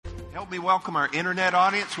Help me welcome our internet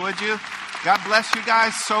audience, would you? God bless you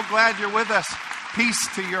guys. So glad you're with us. Peace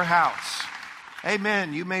to your house.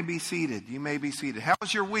 Amen. You may be seated. You may be seated. How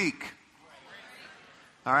was your week?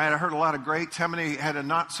 All right, I heard a lot of greats. How many had a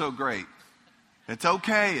not so great? It's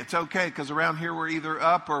okay. It's okay, because around here we're either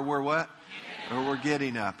up or we're what? Or we're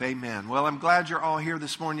getting up. Amen. Well, I'm glad you're all here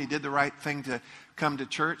this morning. You did the right thing to come to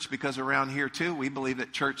church, because around here too, we believe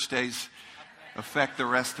that church days affect the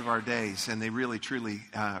rest of our days, and they really truly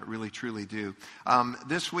do.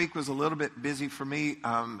 This week was a little bit busy for me.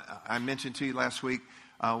 I mentioned to you last week,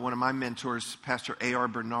 one of my mentors, Pastor A.R.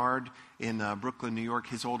 Bernard in Brooklyn, New York,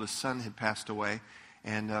 his oldest son had passed away.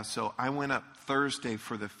 And so I went up Thursday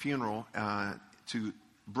for the funeral to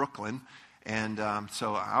Brooklyn. And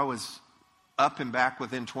so I was up and back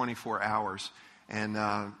within 24 hours. And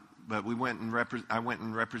but we went and I went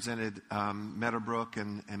and represented Meadowbrook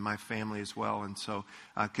and my family as well. And so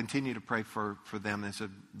continue to pray for them. It's a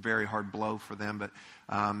very hard blow for them. But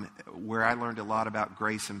where I learned a lot about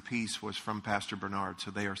grace and peace was from Pastor Bernard.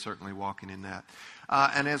 So they are certainly walking in that.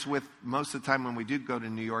 And as with most of the time when we do go to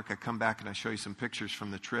New York, I come back and I show you some pictures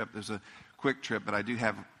from the trip. There's a quick trip, but I do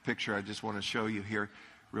have a picture I just want to show you here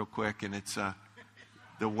real quick. And it's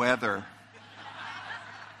the weather.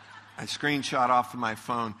 I screenshot off of my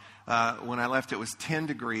phone. When I left, it was 10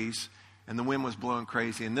 degrees, and the wind was blowing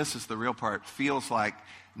crazy. And this is the real part. Feels like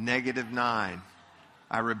 -9.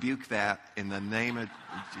 I rebuke that in the name of...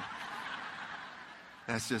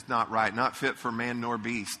 That's just not right. Not fit for man nor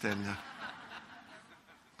beast.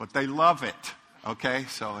 But they love it. Okay?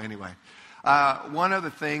 So anyway. One other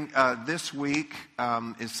thing. This week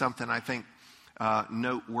is something I think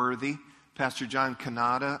noteworthy. Pastor John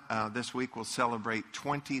Canada this week will celebrate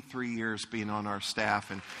 23 years being on our staff.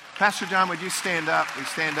 And Pastor John, would you stand up? Please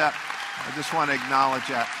stand up. I just want to acknowledge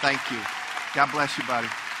that. Thank you. God bless you, buddy.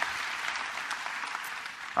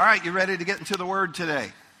 All right, you ready to get into the Word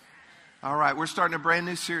today? All right, we're starting a brand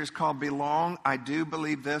new series called Belong. I do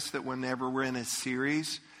believe this, that whenever we're in a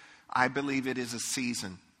series, I believe it is a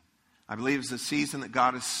season. I believe it's a season that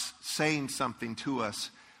God is saying something to us,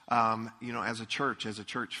 as a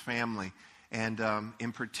church family. And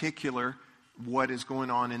in particular, what is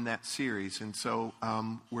going on in that series. And so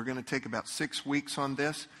we're going to take about 6 weeks on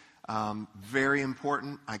this. Very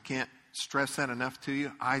important. I can't stress that enough to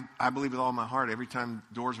you. I believe with all my heart, every time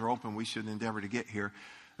doors are open, we should endeavor to get here.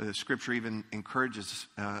 The Scripture even encourages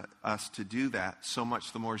us to do that, so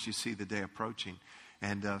much the more as you see the day approaching.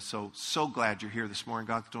 And so glad you're here this morning.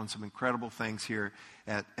 God's doing some incredible things here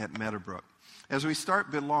at Meadowbrook. As we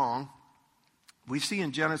start Belong, we see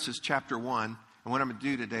in Genesis chapter 1, and what I'm going to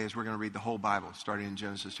do today is we're going to read the whole Bible, starting in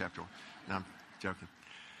Genesis chapter 1. No, I'm joking.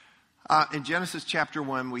 In Genesis chapter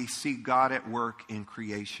 1, we see God at work in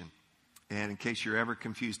creation. And in case you're ever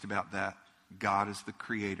confused about that, God is the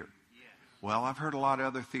creator. Well, I've heard a lot of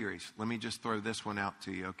other theories. Let me just throw this one out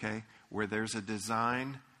to you, okay? Where there's a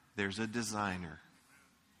design, there's a designer.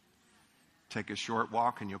 Take a short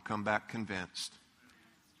walk and you'll come back convinced.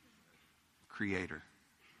 Creator.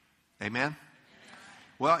 Amen?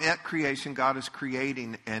 Well, at creation, God is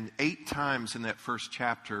creating, and 8 times in that first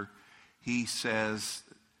chapter, he says,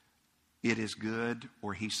 it is good,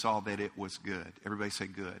 or he saw that it was good. Everybody say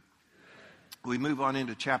good. We move on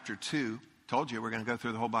into chapter 2. Told you we're going to go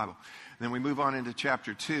through the whole Bible. And then we move on into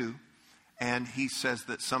chapter 2, and he says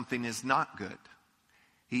that something is not good.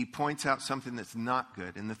 He points out something that's not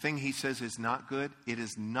good. And the thing he says is not good, it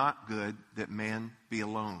is not good that man be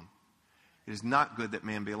alone. It is not good that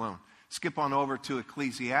man be alone. Skip on over to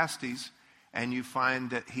Ecclesiastes, and you find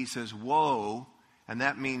that he says, woe, and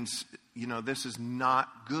that means, this is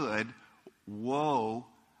not good. Woe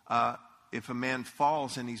if a man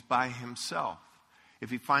falls and he's by himself. If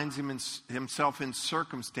he finds himself in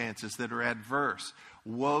circumstances that are adverse.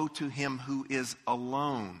 Woe to him who is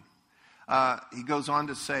alone. He goes on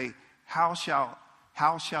to say, how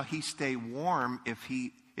shall he stay warm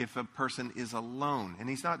if a person is alone? And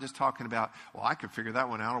he's not just talking about, well, I could figure that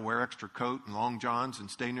one out. I'll wear extra coat and long johns and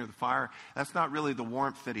stay near the fire. That's not really the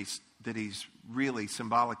warmth that he's really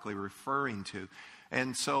symbolically referring to.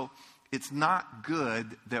 And so it's not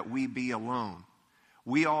good that we be alone.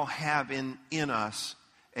 We all have in us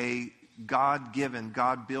a God-given,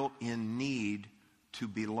 God-built-in need to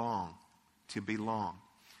belong. To belong.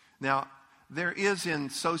 Now, there is in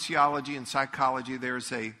sociology and psychology,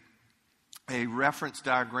 there's a reference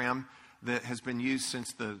diagram that has been used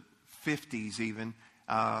since the 50s even,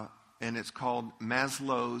 and it's called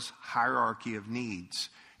Maslow's hierarchy of needs.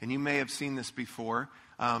 And you may have seen this before.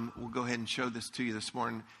 We'll go ahead and show this to you this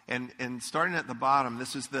morning. And starting at the bottom,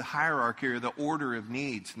 this is the hierarchy or the order of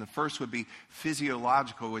needs. And the first would be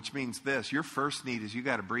physiological, which means this. Your first need is you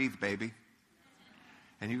got to breathe, baby.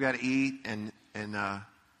 And you got to eat. And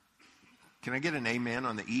can I get an amen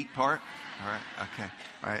on the eat part? All right. Okay.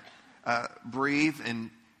 All right. Breathe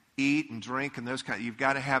and eat and drink and those kind. You've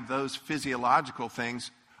got to have those physiological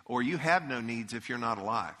things, or you have no needs if you're not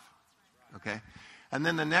alive. Okay. And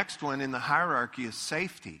then the next one in the hierarchy is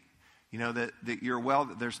safety. You know, that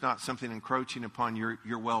that there's not something encroaching upon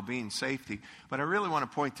your well-being, safety. But I really want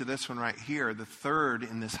to point to this one right here. The third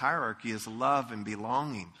in this hierarchy is love and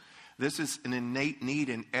belonging. This is an innate need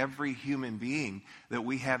in every human being, that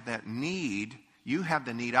we have that need. You have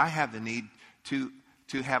the need, I have the need to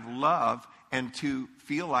have love and to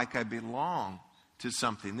feel like I belong to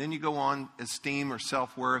something. Then you go on esteem or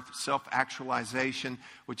self-worth, self-actualization,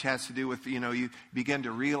 which has to do with, you begin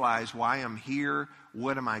to realize why I'm here,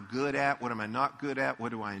 what am I good at, what am I not good at, what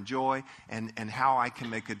do I enjoy, and how I can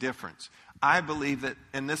make a difference. I believe that,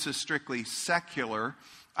 and this is strictly secular,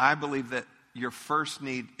 I believe that your first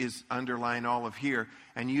need is underlying all of here,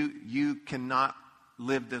 and you cannot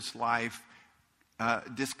live this life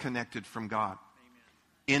disconnected from God.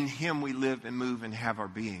 In Him we live and move and have our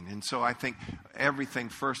being. And so I think everything,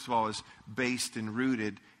 first of all, is based and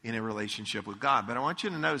rooted in a relationship with God. But I want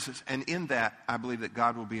you to notice this, and in that, I believe that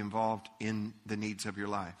God will be involved in the needs of your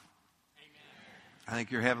life. Amen. I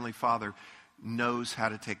think your Heavenly Father knows how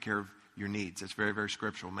to take care of your needs. It's very, very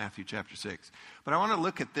scriptural, Matthew chapter 6. But I want to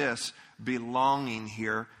look at this belonging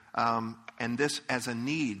here, and this as a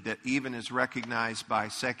need that even is recognized by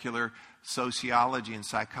secular sociology and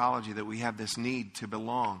psychology, that we have this need to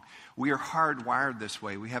belong. We are hardwired this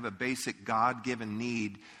way. We have a basic God-given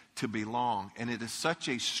need to belong. And it is such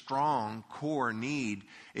a strong core need,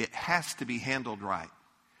 it has to be handled right.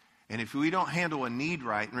 And if we don't handle a need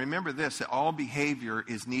right, and remember this, that all behavior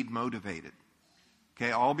is need motivated.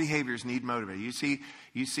 Okay, all behaviors need motivated.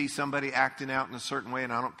 You see somebody acting out in a certain way,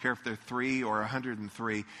 and I don't care if they're 3 or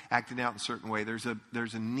 103, acting out in a certain way. There's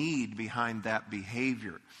a need behind that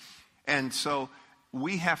behavior. And so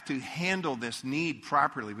we have to handle this need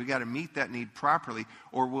properly. We got to meet that need properly,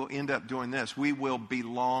 or we'll end up doing this. We will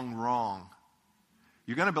belong wrong.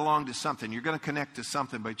 You're going to belong to something. You're going to connect to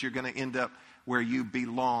something, but you're going to end up where you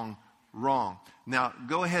belong wrong. Now,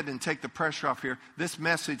 go ahead and take the pressure off here. This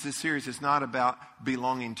message, this series is not about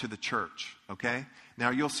belonging to the church, okay? Now,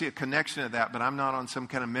 you'll see a connection to that, but I'm not on some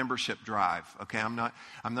kind of membership drive, okay? I'm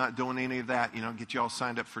not doing any of that, get you all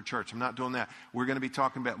signed up for church. I'm not doing that. We're going to be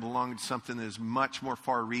talking about belonging to something that is much more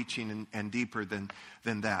far-reaching and deeper than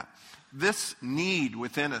that. This need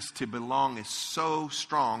within us to belong is so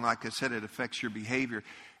strong. Like I said, it affects your behavior.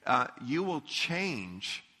 You will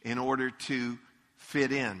change in order to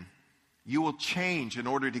fit in. You will change in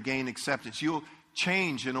order to gain acceptance. You'll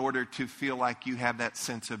change in order to feel like you have that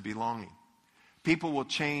sense of belonging. People will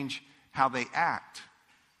change how they act.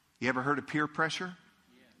 You ever heard of peer pressure?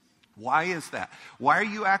 Yes. Why is that? Why are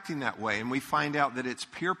you acting that way? And we find out that it's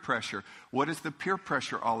peer pressure. What is the peer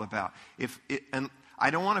pressure all about? And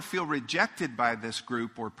I don't want to feel rejected by this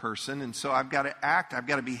group or person, and so I've got to act, I've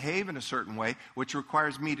got to behave in a certain way, which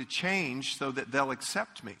requires me to change so that they'll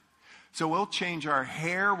accept me. So we'll change our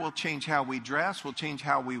hair, we'll change how we dress, we'll change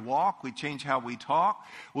how we walk, we change how we talk,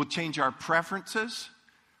 we'll change our preferences.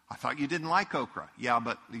 I thought you didn't like okra. Yeah,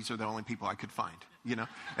 but these are the only people I could find,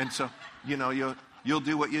 And so, you'll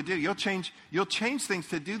do what you do. You'll change things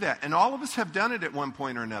to do that. And all of us have done it at one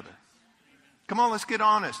point or another. Come on, let's get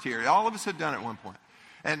honest here. All of us have done it at one point.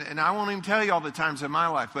 And I won't even tell you all the times in my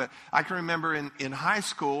life, but I can remember in high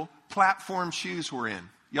school, platform shoes were in.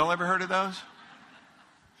 Y'all ever heard of those?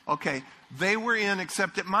 Okay, they were in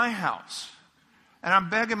except at my house. And I'm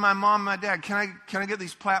begging my mom and my dad, can I get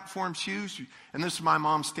these platform shoes? And this is my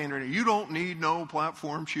mom standing there. You don't need no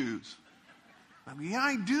platform shoes. I'm like, yeah,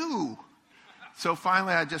 I do. So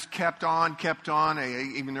finally I just kept on.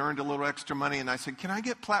 I even earned a little extra money. And I said, can I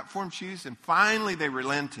get platform shoes? And finally they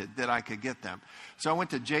relented that I could get them. So I went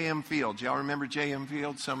to J.M. Fields. Y'all remember J.M.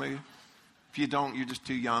 Fields? Some of you? If you don't, you're just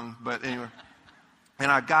too young. But anyway.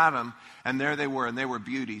 And I got them. And there they were. And they were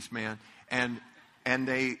beauties, man. And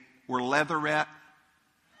they were leatherette.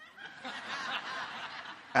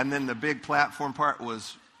 And then the big platform part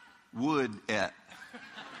was wood-ette.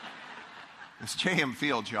 It's J.M.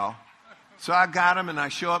 Fields, y'all. So I got them, and I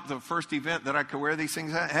show up to the first event that I could wear these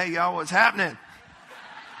things at. Hey, y'all, what's happening?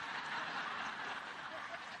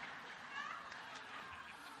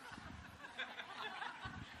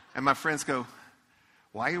 And my friends go,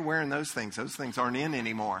 why are you wearing those things? Those things aren't in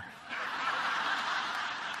anymore.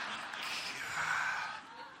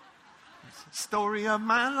 story of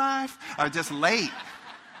my life. I was just late.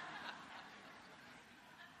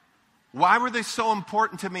 Why were they so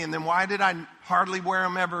important to me? And then why did I hardly wear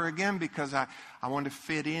them ever again? Because I wanted to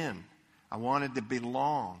fit in. I wanted to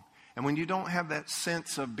belong. And when you don't have that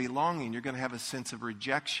sense of belonging, you're going to have a sense of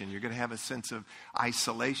rejection. You're going to have a sense of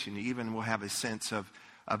isolation. You even will have a sense of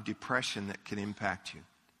depression that can impact you.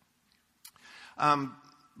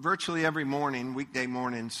 Virtually every morning, weekday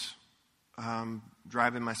mornings,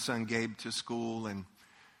 driving my son Gabe to school and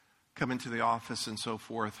coming to the office and so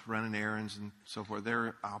forth, running errands and so forth,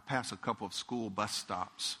 I'll pass a couple of school bus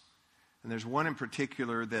stops. And there's one in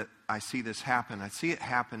particular that I see this happen. I see it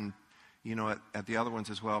happen, at the other ones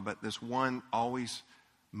as well, but this one always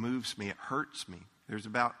moves me. It hurts me. There's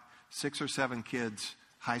about 6 or 7 kids,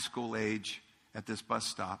 high school age, at this bus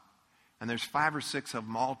stop. And there's 5 or 6 of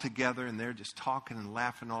them all together, and they're just talking and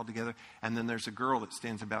laughing all together. And then there's a girl that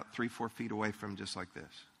stands about 3-4 feet away from them just like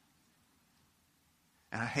this.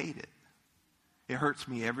 And I hate it. It hurts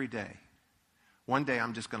me every day. One day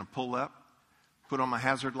I'm just going to pull up, put on my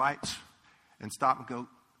hazard lights, and stop and go,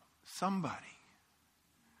 somebody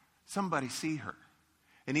see her.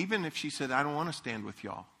 And even if she said, I don't want to stand with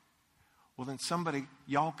y'all, well then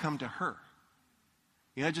y'all come to her.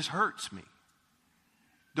 It just hurts me.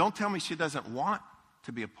 Don't tell me she doesn't want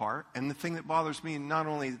to be a part. And the thing that bothers me, not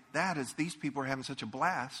only that, is these people are having such a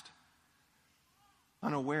blast,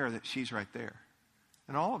 unaware that she's right there.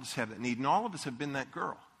 And all of us have that need, and all of us have been that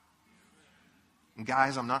girl. And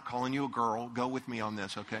guys, I'm not calling you a girl. Go with me on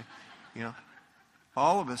this, okay?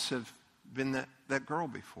 All of us have been that girl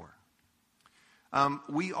before.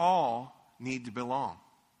 We all need to belong.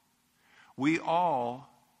 We all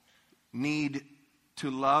need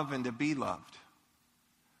to love and to be loved.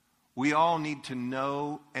 We all need to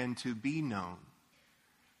know and to be known.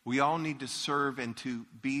 We all need to serve and to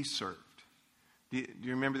be served. Do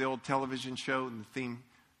you remember the old television show and the theme?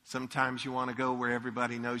 Sometimes you want to go where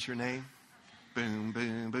everybody knows your name. Boom,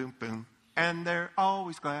 boom, boom, boom. And they're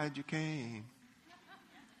always glad you came.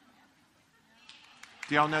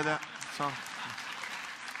 Do y'all know that song?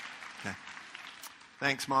 Okay.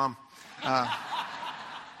 Thanks, Mom.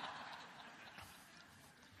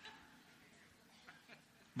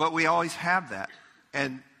 But we always have that.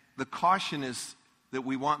 And the caution is that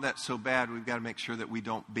we want that so bad, we've got to make sure that we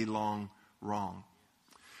don't belong wrong.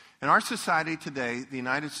 In our society today, the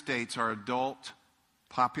United States, our adult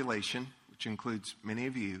population, which includes many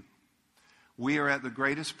of you, we are at the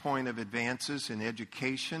greatest point of advances in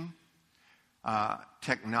education,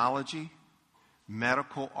 technology,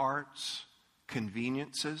 medical arts,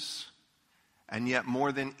 conveniences, and yet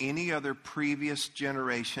more than any other previous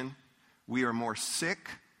generation, we are more sick,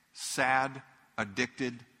 sad,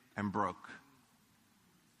 addicted, and broke.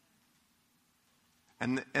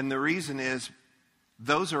 And the reason is,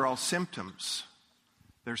 those are all symptoms.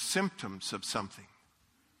 They're symptoms of something.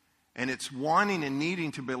 And it's wanting and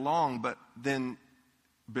needing to belong, but then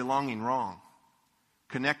belonging wrong.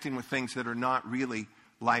 Connecting with things that are not really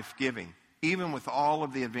life-giving, even with all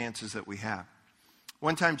of the advances that we have.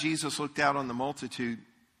 One time Jesus looked out on the multitude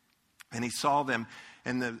and he saw them,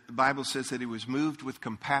 and the Bible says that he was moved with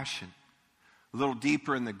compassion. A little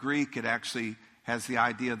deeper in the Greek, it actually has the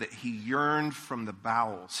idea that he yearned from the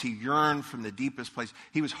bowels. He yearned from the deepest place.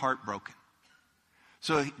 He was heartbroken.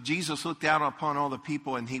 So Jesus looked out upon all the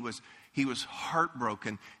people and he was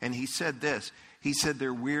heartbroken. And he said this. He said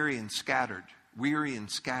they're weary and scattered. Weary and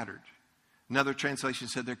scattered. Another translation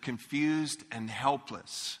said they're confused and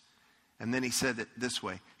helpless. And then he said it this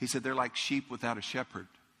way. He said they're like sheep without a shepherd.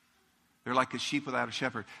 They're like a sheep without a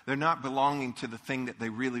shepherd. They're not belonging to the thing that they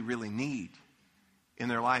really, really need in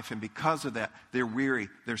their life. And because of that, they're weary,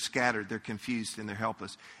 they're scattered, they're confused, and they're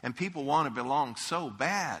helpless. And people want to belong so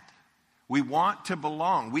bad. We want to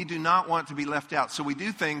belong. We do not want to be left out. So we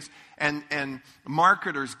do things, and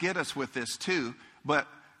marketers get us with this too. But,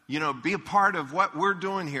 be a part of what we're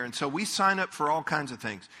doing here. And so we sign up for all kinds of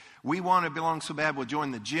things. We want to belong so bad, we'll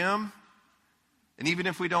join the gym. And even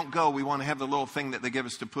if we don't go, we want to have the little thing that they give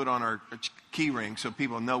us to put on our key ring so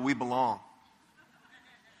people know we belong.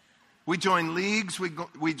 We join leagues,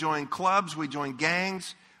 we join clubs, we join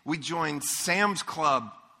gangs, we join Sam's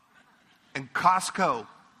Club and Costco.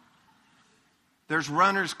 There's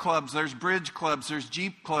runners clubs, there's bridge clubs, there's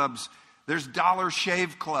Jeep clubs, there's Dollar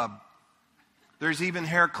Shave Club. There's even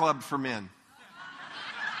Hair Club for men.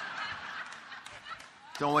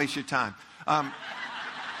 Don't waste your time. And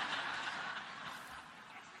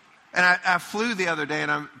I flew the other day, and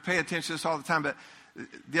I pay attention to this all the time, but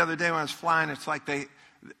the other day when I was flying, it's like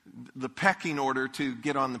the pecking order to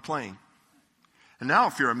get on the plane. And now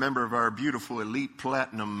if you're a member of our beautiful elite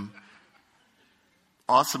platinum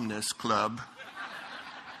awesomeness club,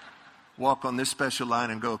 walk on this special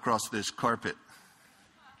line and go across this carpet.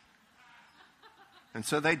 And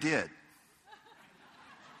so they did.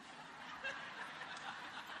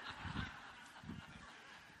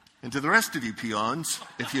 And to the rest of you peons,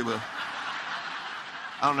 if you will.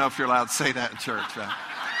 I don't know if you're allowed to say that in church, right?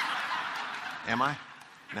 Am I?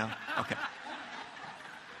 No? Okay.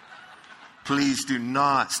 Please do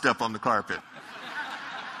not step on the carpet.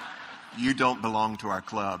 You don't belong to our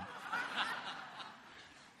club.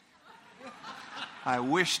 I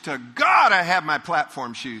wish to God I had my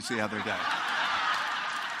platform shoes the other day.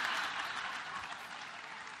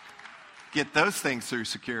 Get those things through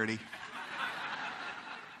security.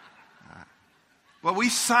 Well, we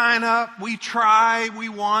sign up, we try, we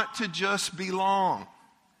want to just belong.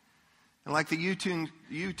 And like the U2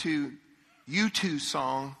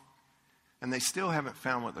 song, and they still haven't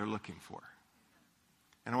found what they're looking for.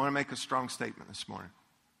 And I want to make a strong statement this morning.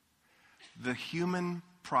 The human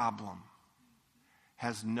problem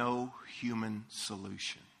has no human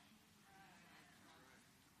solution.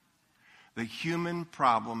 The human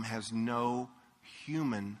problem has no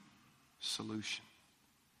human solution.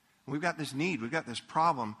 We've got this need, we've got this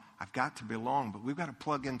problem. I've got to belong, but we've got to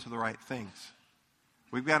plug into the right things.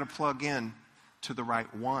 We've got to plug in to the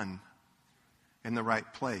right one in the right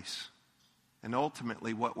place. And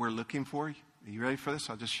ultimately what we're looking for, are you ready for this?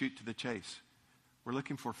 I'll just shoot to the chase. We're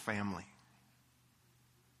looking for family.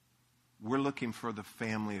 We're looking for the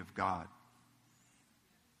family of God.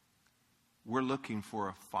 We're looking for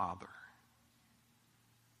a father.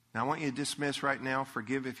 Now I want you to dismiss right now,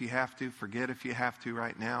 forgive if you have to, forget if you have to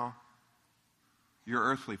right now, your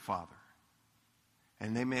earthly father.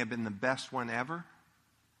 And they may have been the best one ever.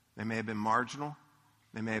 They may have been marginal.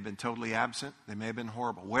 They may have been totally absent. They may have been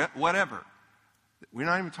horrible. Whatever. We're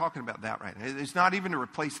not even talking about that right now. It's not even to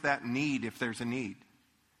replace that need if there's a need.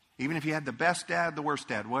 Even if you had the best dad, the worst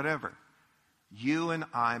dad, whatever. You and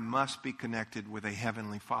I must be connected with a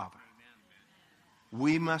heavenly Father.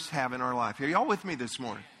 We must have in our life. Are y'all with me this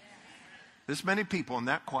morning? This many people and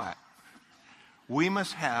that quiet. We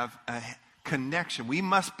must have a connection. We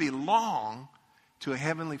must belong to a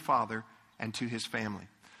heavenly Father and to his family.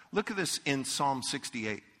 Look at this in Psalm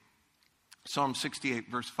 68. Psalm 68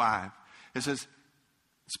 verse 5. It says,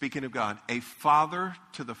 speaking of God, a father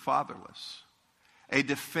to the fatherless, a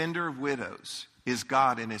defender of widows is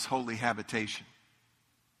God in his holy habitation.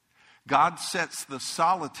 God sets the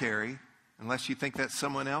solitary, unless you think that's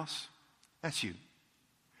someone else, that's you.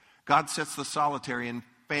 God sets the solitary in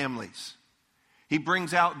families. He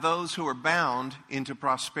brings out those who are bound into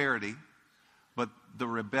prosperity, but the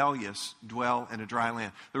rebellious dwell in a dry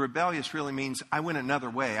land. The rebellious really means I went another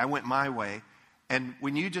way. I went my way. And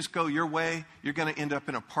when you just go your way, you're going to end up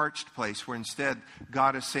in a parched place where instead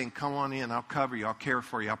God is saying, come on in, I'll cover you, I'll care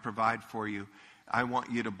for you, I'll provide for you. I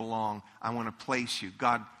want you to belong. I want to place you.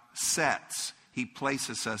 God sets, he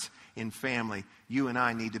places us in family. You and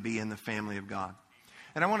I need to be in the family of God.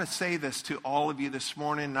 And I want to say this to all of you this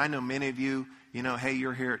morning. And I know many of you, hey,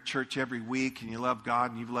 you're here at church every week and you love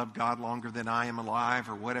God and you've loved God longer than I am alive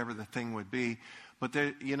or whatever the thing would be. But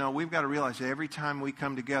we've got to realize that every time we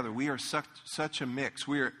come together, we are such a mix.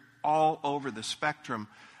 We are all over the spectrum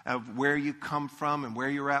of where you come from and where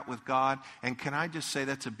you're at with God. And can I just say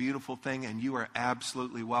that's a beautiful thing, and you are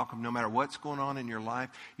absolutely welcome. No matter what's going on in your life,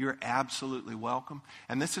 you're absolutely welcome.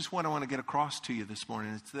 And this is what I want to get across to you this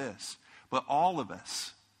morning. It's this. But all of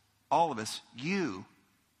us, you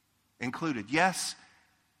included, yes,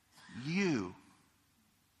 you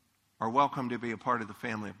are welcome to be a part of the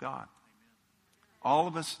family of God. All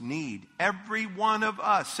of us need, every one of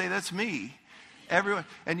us, say that's me, everyone.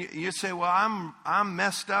 And you say, well, I'm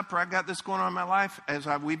messed up, or I got this going on in my life. As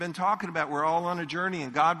we've been talking about, we're all on a journey,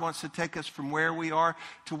 and God wants to take us from where we are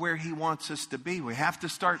to where he wants us to be. We have to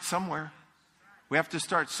start somewhere. We have to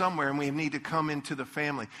start somewhere, and we need to come into the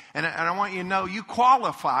family. And I want you to know, you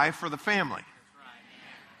qualify for the family.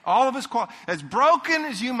 All of us qualify. As broken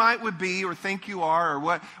as you would be, or think you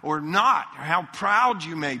are, or not, or how proud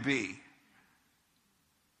you may be,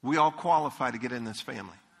 we all qualify to get in this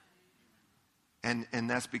family. And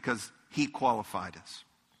that's because he qualified us.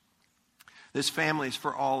 This family is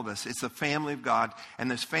for all of us. It's the family of God,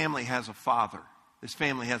 and this family has a father. This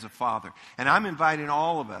family has a father. And I'm inviting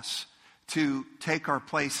all of us to take our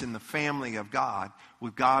place in the family of God,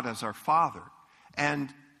 with God as our Father. And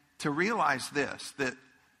to realize this, that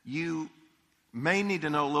you may need to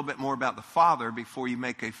know a little bit more about the Father before you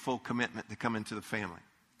make a full commitment to come into the family.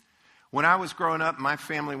 When I was growing up, my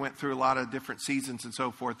family went through a lot of different seasons and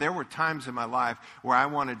so forth. There were times in my life where I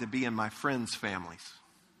wanted to be in my friends' families.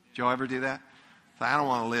 Did y'all ever do that? So I don't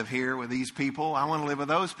want to live here with these people. I want to live with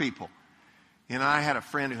those people. I had a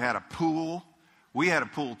friend who had a pool. We had a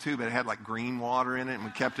pool too, but it had like green water in it, and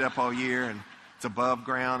we kept it up all year, and it's above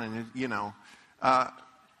ground,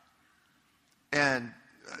 and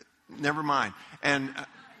never mind. And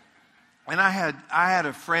I had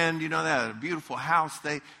a friend, that had a beautiful house.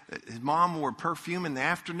 His mom wore perfume in the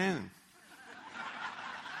afternoon.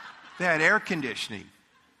 They had air conditioning,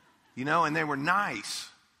 and they were nice.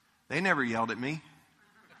 They never yelled at me.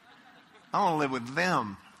 I want to live with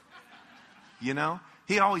them.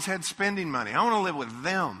 He always had spending money. I want to live with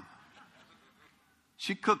them.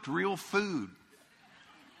 She cooked real food.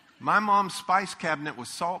 My mom's spice cabinet was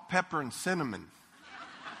salt, pepper, and cinnamon.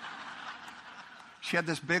 She had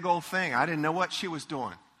this big old thing. I didn't know what she was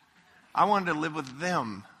doing. I wanted to live with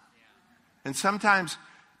them. And sometimes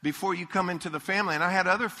before you come into the family, and I had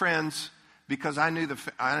other friends because I knew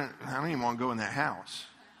I don't even want to go in that house.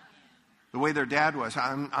 The way their dad was,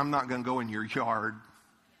 I'm not going to go in your yard.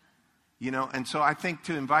 And so I think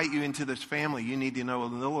to invite you into this family, you need to know a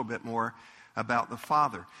little bit more about the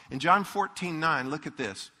Father. In John 14:9, look at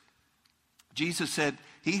this. Jesus said,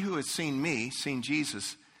 "He who has seen me, seen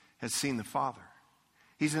Jesus, has seen the Father."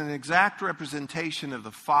 He's an exact representation of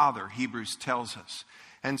the Father, Hebrews tells us.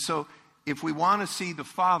 And so if we want to see the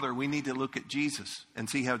Father, we need to look at Jesus and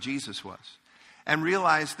see how Jesus was. And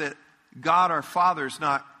realize that God our Father is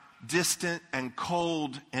not distant and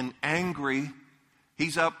cold and angry.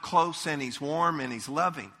 He's up close and He's warm and He's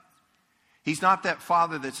loving. He's not that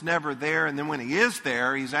Father that's never there, and then when He is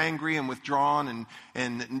there, He's angry and withdrawn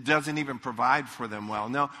and doesn't even provide for them well.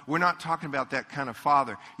 No, we're not talking about that kind of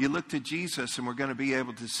Father. You look to Jesus and we're going to be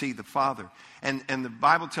able to see the Father. And the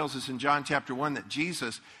Bible tells us in John chapter 1 that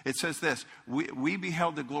Jesus, it says this, we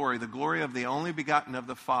beheld the glory of the only begotten of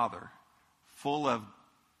the Father, full of,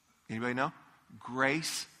 anybody know?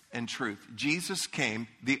 Grace and truth. Jesus came,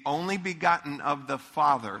 the only begotten of the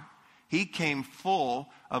Father. He came full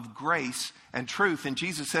of grace and truth. And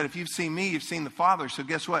Jesus said, if you've seen me, you've seen the Father. So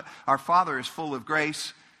guess what? Our Father is full of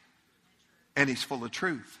grace and He's full of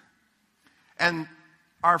truth. And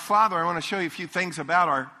our Father, I want to show you a few things about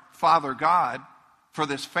our Father God for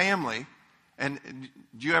this family. And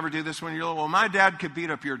do you ever do this when you're little? Well, my dad could beat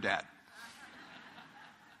up your dad.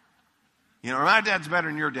 My dad's better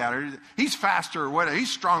than your dad. Or he's faster or whatever.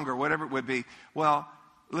 He's stronger, whatever it would be. Well,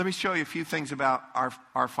 let me show you a few things about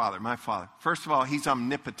our Father, my Father. First of all, He's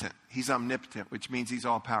omnipotent. He's omnipotent, which means He's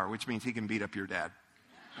all power, which means He can beat up your dad.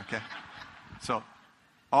 Okay? So,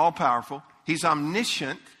 all powerful. He's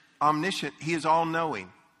omniscient. He is all knowing.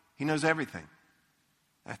 He knows everything.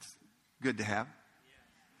 That's good to have.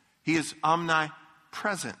 He is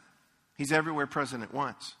omnipresent. He's everywhere present at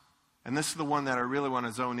once. And this is the one that I really want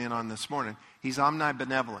to zone in on this morning. He's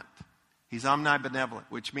omnibenevolent. He's omnibenevolent,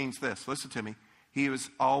 which means this. Listen to me. He is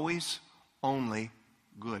always only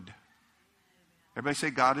good. Everybody say,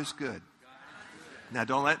 God is good. Now,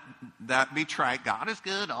 don't let that be trite. God is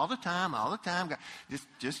good all the time, all the time. God,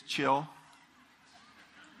 just chill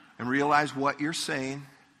and realize what you're saying.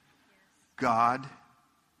 God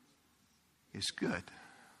is good.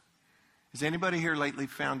 Has anybody here lately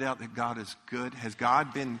found out that God is good? Has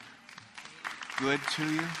God been good to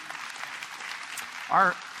you?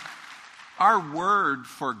 Our word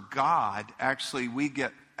for God, actually, we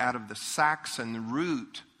get out of the Saxon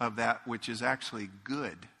root of that, which is actually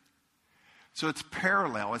good. So it's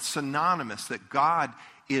parallel, it's synonymous that God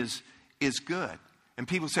is good. And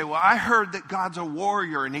people say, well, I heard that God's a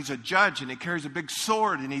warrior and He's a judge and He carries a big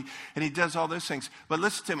sword and He does all those things. But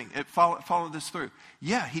listen to me, follow this through.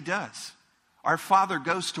 Yeah, He does. Our Father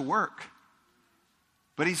goes to work,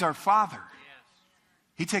 but He's our Father.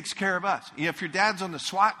 He takes care of us. If your dad's on the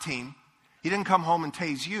SWAT team, he didn't come home and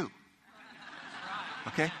tase you.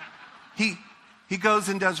 Okay? He goes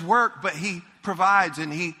and does work, but He provides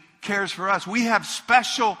and He cares for us. We have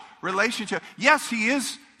special relationship. Yes, He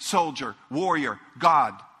is soldier, warrior,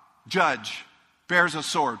 God, judge, bears a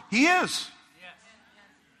sword. He is.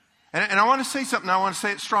 And I want to say something. I want to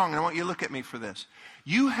say it strong, and I want you to look at me for this.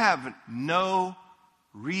 You have no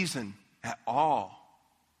reason at all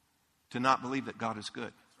to not believe that God is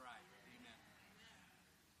good.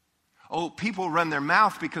 Oh, people run their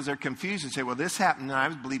mouth because they're confused and say, well, this happened and I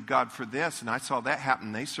believe God for this and I saw that happen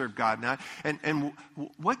and they serve God. And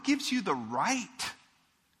what gives you the right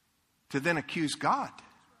to then accuse God?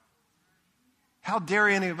 How dare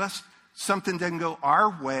any of us, something doesn't go our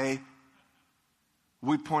way,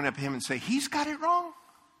 we point up Him and say, He's got it wrong?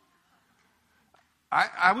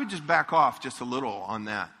 I would just back off just a little on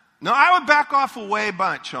that. No, I would back off a way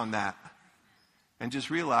bunch on that and just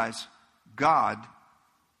realize God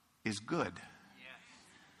is good.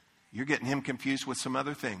 You're getting Him confused with some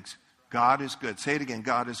other things. God is good. Say it again.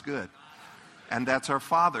 God is good. and that's our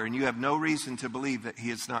Father, and you have no reason to believe that he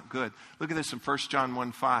is not good. Look at this in 1 John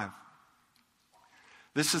 1:5.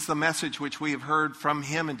 This is the message which we have heard from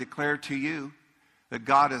him and declare to you, that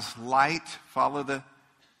God is light. Follow the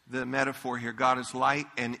metaphor here. God is light,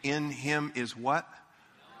 and in him is what?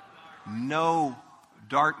 No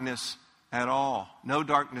darkness at all. No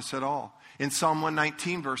darkness at all. In Psalm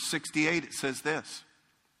 119, verse 68, it says this.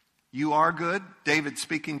 You are good. David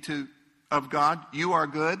speaking of God. You are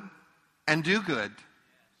good and do good.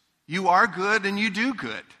 You are good and you do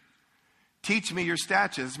good. Teach me your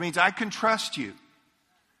statutes. This means I can trust you.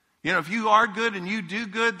 You know, if you are good and you do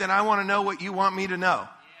good, then I want to know what you want me to know.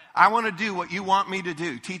 I want to do what you want me to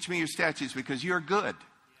do. Teach me your statutes because you're good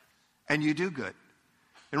and you do good.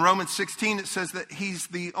 In Romans 16, it says that he's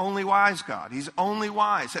the only wise God. He's only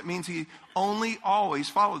wise. That means he only always,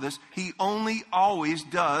 follow this, he only always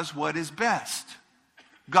does what is best.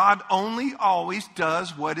 God only always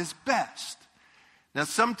does what is best. Now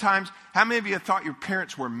sometimes, how many of you have thought your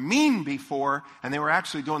parents were mean before and they were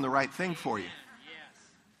actually doing the right thing for you?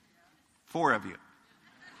 4 of you.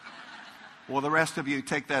 Well, the rest of you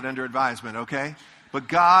take that under advisement, okay? But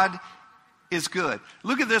God is good.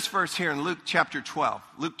 Look at this verse here in Luke chapter 12.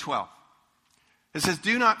 Luke 12. It says,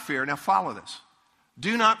 do not fear. Now follow this.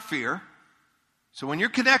 Do not fear. So when you're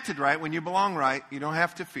connected right, when you belong right, you don't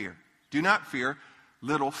have to fear. Do not fear,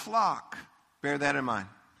 little flock. Bear that in mind.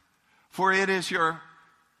 For it is your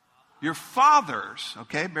Father's,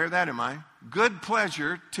 okay, bear that in mind, good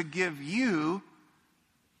pleasure to give you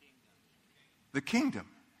the kingdom.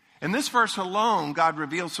 In this verse alone, God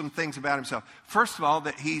reveals some things about himself. First of all,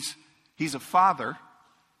 that he's a father.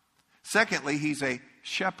 Secondly, he's a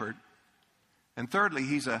shepherd. And thirdly,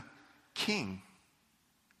 he's a king.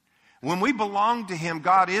 When we belong to him,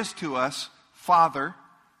 God is to us father,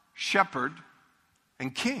 shepherd,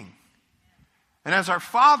 and king. And as our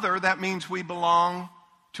father, that means we belong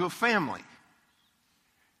to a family.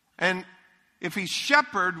 And if he's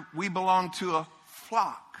shepherd, we belong to a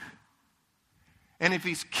flock. And if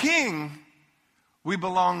he's king, we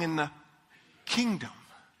belong in the kingdom.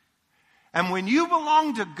 And when you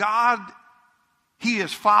belong to God, he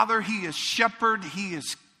is father, he is shepherd, he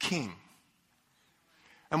is king.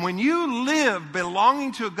 And when you live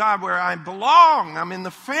belonging to a God where I belong, I'm in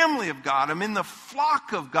the family of God, I'm in the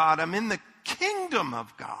flock of God, I'm in the kingdom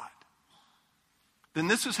of God, then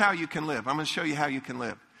this is how you can live. I'm going to show you how you can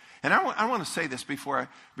live. And I want to say this before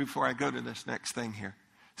I go to this next thing here.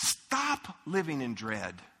 Stop living in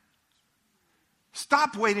dread.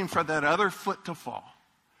 Stop waiting for that other foot to fall.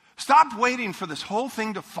 Stop waiting for this whole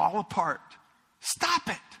thing to fall apart. Stop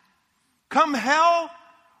it. Come hell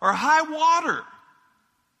or high water.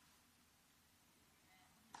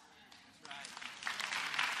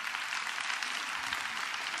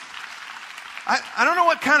 I don't know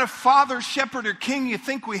what kind of father, shepherd, or king you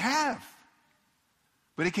think we have,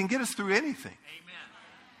 but he can get us through anything.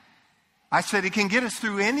 I said he can get us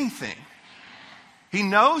through anything. He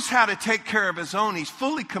knows how to take care of his own. He's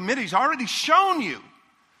fully committed. He's already shown you.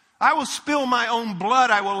 I will spill my own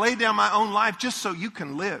blood. I will lay down my own life just so you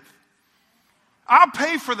can live. I'll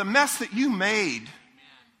pay for the mess that you made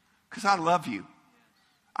because I love you.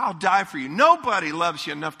 I'll die for you. Nobody loves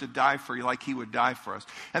you enough to die for you like he would die for us.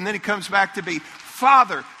 And then he comes back to be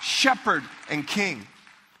father, shepherd, and king.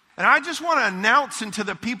 And I just want to announce into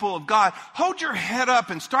the people of God, hold your head up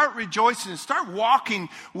and start rejoicing and start walking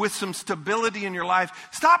with some stability in your life.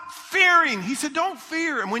 Stop fearing. He said, don't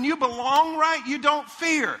fear. And when you belong right, you don't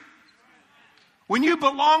fear. When you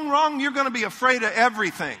belong wrong, you're going to be afraid of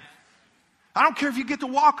everything. I don't care if you get to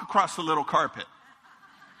walk across the little carpet.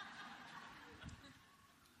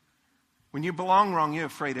 When you belong wrong, you're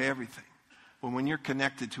afraid of everything. But when you're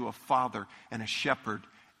connected to a father and a shepherd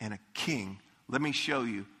and a king, let me show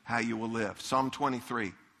you how you will live. Psalm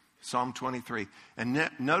 23. Psalm 23. And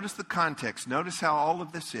notice the context. Notice how all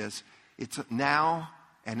of this is. It's now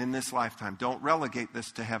and in this lifetime. Don't relegate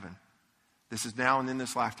this to heaven. This is now and in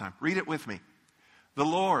this lifetime. Read it with me. The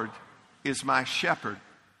Lord is my shepherd.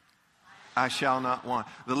 I shall not want.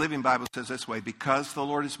 The Living Bible says this way. Because the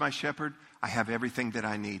Lord is my shepherd, I have everything that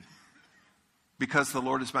I need. Because the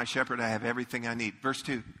Lord is my shepherd, I have everything I need. Verse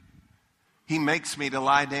 2. He makes me to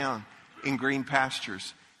lie down in green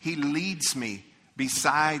pastures. He leads me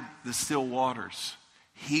beside the still waters.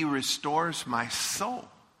 He restores my soul.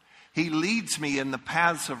 He leads me in the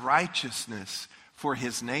paths of righteousness for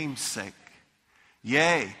his name's sake.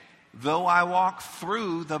 Yea, though I walk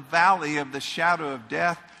through the valley of the shadow of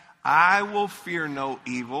death, I will fear no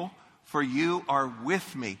evil, for you are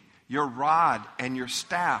with me. Your rod and your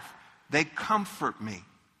staff, they comfort me.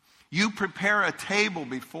 You prepare a table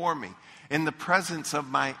before me in the presence of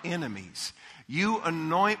my enemies. You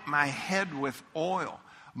anoint my head with oil.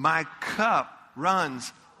 My cup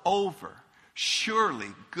runs over. Surely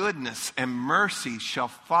goodness and mercy shall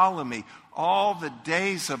follow me all the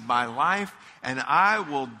days of my life, and I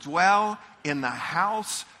will dwell in the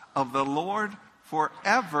house of the Lord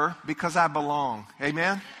forever because I belong.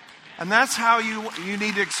 Amen? And that's how you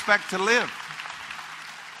need to expect to live.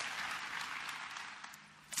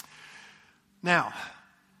 Now,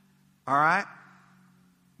 all right,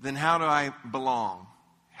 then how do I belong?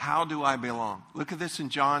 How do I belong? Look at this in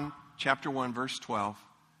John chapter 1, verse 12.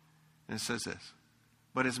 And it says this.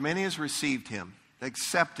 But as many as received him, they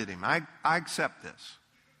accepted him. I accept this.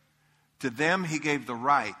 To them he gave the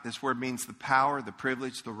right. This word means the power, the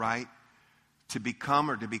privilege, the right to become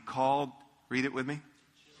or to be called. Read it with me.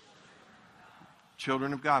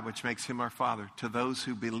 Children of God, which makes him our Father. To those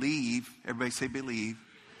who believe, everybody say believe,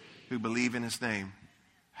 who believe in his name.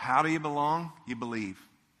 How do you belong? You believe.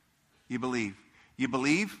 You believe. You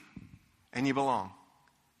believe and you belong.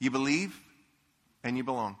 You believe and you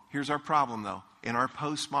belong. Here's our problem, though. In our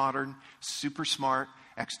postmodern, super smart,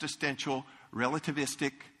 existential,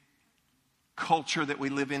 relativistic culture that we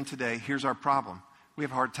live in today, here's our problem. We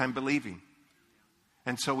have a hard time believing.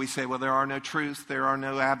 And so we say, well, there are no truths, there are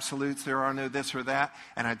no absolutes, there are no this or that.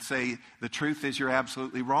 And I'd say the truth is you're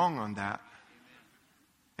absolutely wrong on that.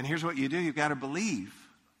 And here's what you do. You've got to believe.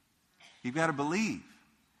 You've got to believe.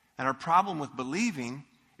 And our problem with believing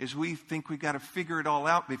is we think we've got to figure it all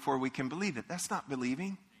out before we can believe it. That's not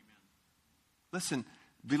believing. Listen,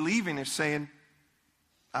 believing is saying,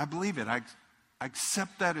 I believe it. I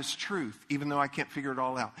accept that as truth, even though I can't figure it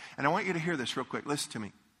all out. And I want you to hear this real quick. Listen to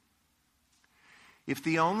me. If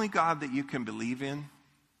the only God that you can believe in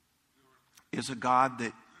is a God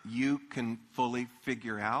that you can fully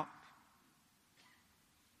figure out,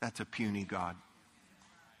 that's a puny God.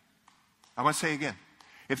 I want to say again.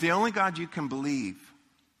 If the only God you can believe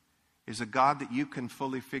is a God that you can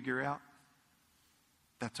fully figure out,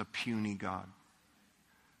 that's a puny God.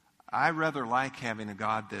 I rather like having a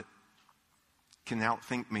God that can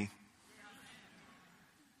outthink me,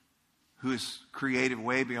 who is creative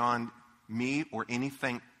way beyond me or any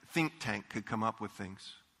think tank could come up with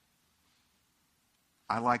things.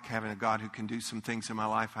 I like having a God who can do some things in my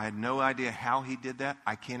life. I had no idea how he did that.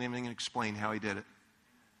 I can't even explain how he did it.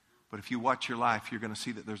 But if you watch your life, you're going to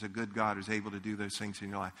see that there's a good God who's able to do those things in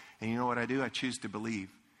your life. And you know what I do? I choose to believe.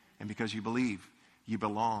 And because you believe, you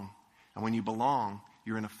belong. And when you belong,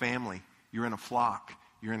 you're in a family. You're in a flock.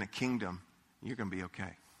 You're in a kingdom. You're going to be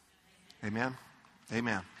okay. Amen?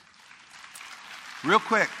 Amen. Real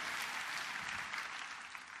quick.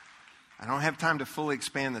 I don't have time to fully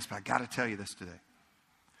expand this, but I got to tell you this today.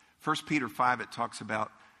 1 Peter 5, it talks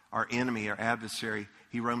about our enemy, our adversary.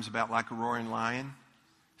 He roams about like a roaring lion,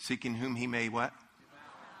 seeking whom he may what?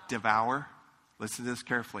 Devour. Listen to this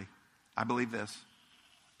carefully. I believe this.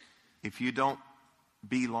 If you don't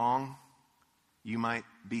belong, you might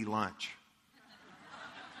be lunch.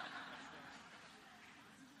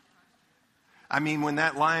 I mean, when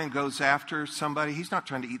that lion goes after somebody, he's not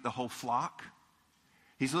trying to eat the whole flock.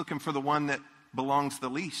 He's looking for the one that belongs the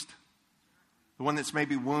least. The one that's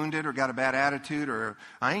maybe wounded or got a bad attitude or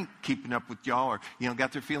I ain't keeping up with y'all or,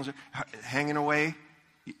 got their feelings hanging away.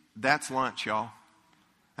 That's lunch, y'all.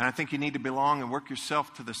 And I think you need to belong and work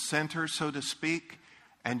yourself to the center, so to speak,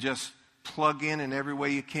 and just plug in every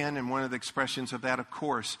way you can. And one of the expressions of that, of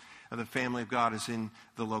course, of the family of God is in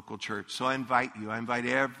the local church. So I invite you. I invite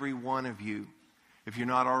every one of you. If you're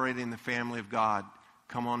not already in the family of God,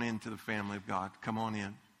 come on into the family of God. Come on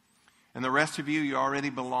in. And the rest of you already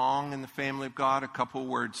belong in the family of God. A couple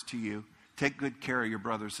words to you. Take good care of your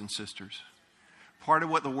brothers and sisters. Part of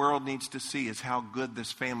what the world needs to see is how good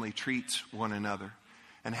this family treats one another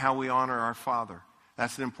and how we honor our Father.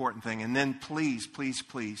 That's an important thing. And then please, please,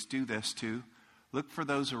 please do this too. Look for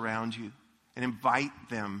those around you and invite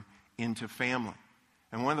them into family.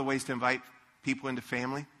 And one of the ways to invite people into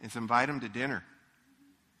family is invite them to dinner.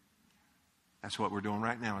 That's what we're doing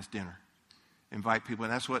right now is dinner. Invite people.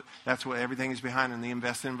 And that's what everything is behind in the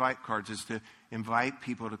Invest and Invite cards is to invite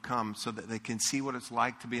people to come so that they can see what it's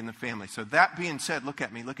like to be in the family. So that being said, look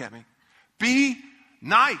at me. Be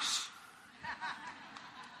nice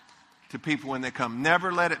to people when they come.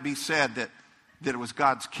 Never let it be said that it was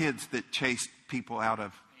God's kids that chased people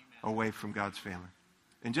away from God's family.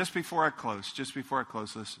 And just before I close,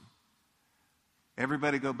 listen.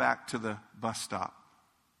 Everybody go back to the bus stop.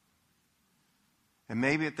 And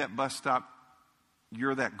maybe at that bus stop,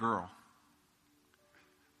 you're that girl.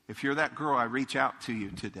 If you're that girl, I reach out to you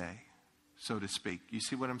today, so to speak. You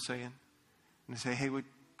see what I'm saying? And I say, hey,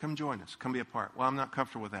 come join us. Come be a part. Well, I'm not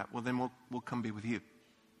comfortable with that. Well, then we'll come be with you.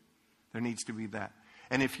 There needs to be that.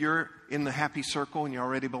 And if you're in the happy circle and you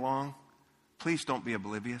already belong, please don't be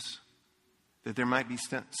oblivious that there might be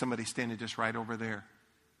somebody standing just right over there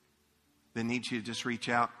that needs you to just reach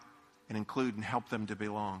out and include and help them to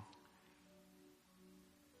belong.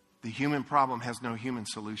 The human problem has no human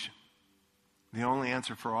solution. The only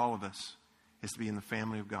answer for all of us is to be in the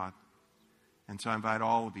family of God. And so I invite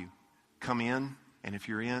all of you, come in, and if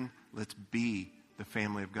you're in, let's be the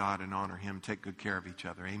family of God and honor Him. Take good care of each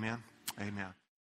other. Amen? Amen.